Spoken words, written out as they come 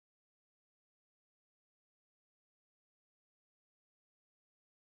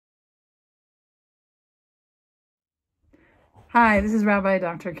Hi, this is Rabbi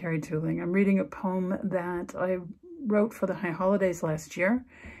Dr. Carrie Tooling. I'm reading a poem that I wrote for the High Holidays last year.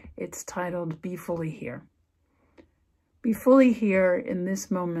 It's titled, Be Fully Here. Be fully here in this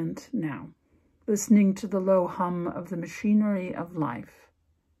moment now, listening to the low hum of the machinery of life,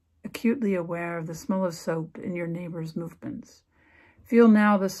 acutely aware of the smell of soap in your neighbor's movements. Feel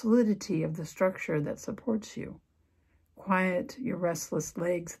now the solidity of the structure that supports you. Quiet your restless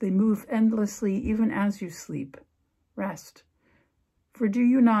legs. They move endlessly even as you sleep. Rest. For do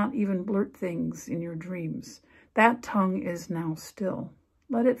you not even blurt things in your dreams? That tongue is now still.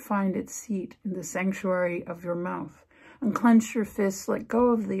 Let it find its seat in the sanctuary of your mouth. Unclench your fists, let go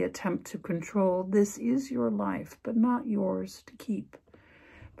of the attempt to control. This is your life, but not yours to keep.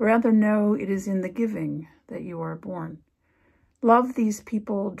 But rather know it is in the giving that you are born. Love these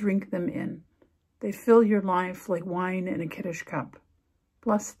people, drink them in. They fill your life like wine in a Kiddush cup.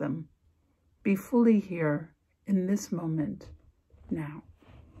 Bless them. Be fully here in this moment now.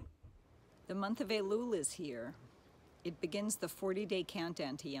 The month of Elul is here. It begins the 40-day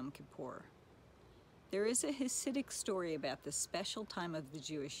countdown to Yom Kippur. There is a Hasidic story about this special time of the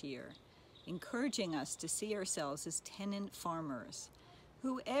Jewish year, encouraging us to see ourselves as tenant farmers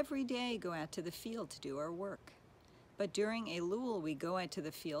who every day go out to the field to do our work. But during Elul, we go out to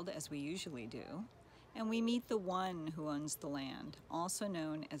the field as we usually do, and we meet the one who owns the land, also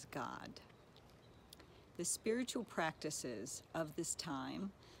known as God. The spiritual practices of this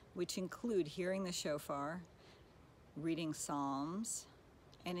time, which include hearing the shofar, reading psalms,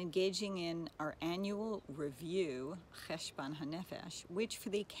 and engaging in our annual review, Cheshbon HaNefesh, which for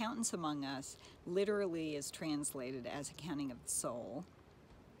the accountants among us literally is translated as accounting of the soul.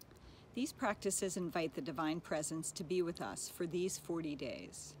 These practices invite the divine presence to be with us for these 40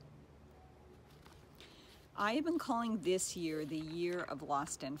 days. I have been calling this year the year of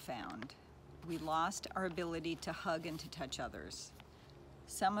lost and found. We lost our ability to hug and to touch others.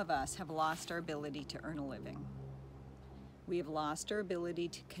 Some of us have lost our ability to earn a living. We have lost our ability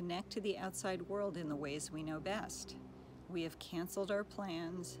to connect to the outside world in the ways we know best. We have canceled our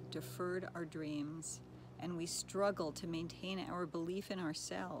plans, deferred our dreams, and we struggle to maintain our belief in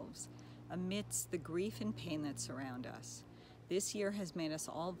ourselves amidst the grief and pain that surround us. This year has made us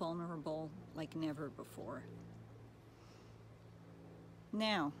all vulnerable like never before.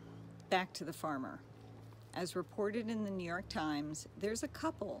 Now, back to the farmer. As reported in the New York Times, there's a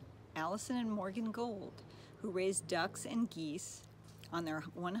couple, Allison and Morgan Gold, who raised ducks and geese on their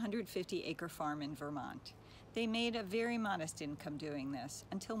 150-acre farm in Vermont. They made a very modest income doing this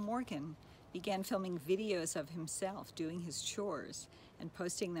until Morgan began filming videos of himself doing his chores and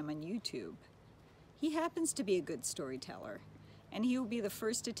posting them on YouTube. He happens to be a good storyteller, and he will be the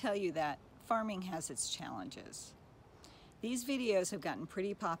first to tell you that farming has its challenges. These videos have gotten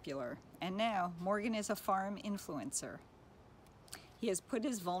pretty popular, and now Morgan is a farm influencer. He has put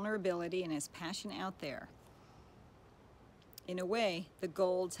his vulnerability and his passion out there. In a way, the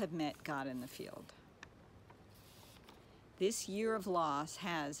Golds have met God in the field. This year of loss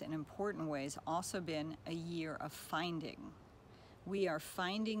has, in important ways, also been a year of finding. We are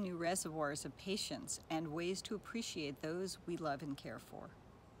finding new reservoirs of patience and ways to appreciate those we love and care for.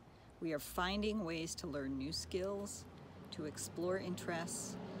 We are finding ways to learn new skills, to explore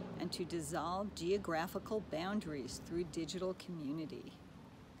interests, and to dissolve geographical boundaries through digital community.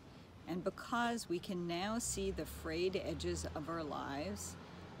 And because we can now see the frayed edges of our lives,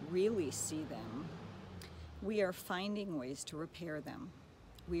 really see them, we are finding ways to repair them.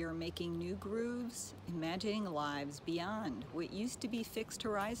 We are making new grooves, imagining lives beyond what used to be fixed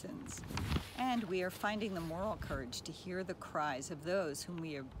horizons. And we are finding the moral courage to hear the cries of those whom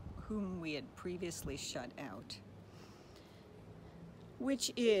we had previously shut out,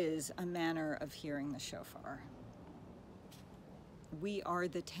 which is a manner of hearing the shofar. We are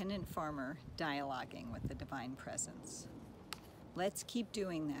the tenant farmer dialoguing with the divine presence. Let's keep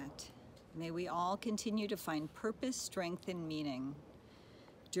doing that. May we all continue to find purpose, strength, and meaning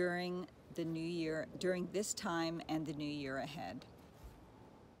during the new year, during this time and the new year ahead.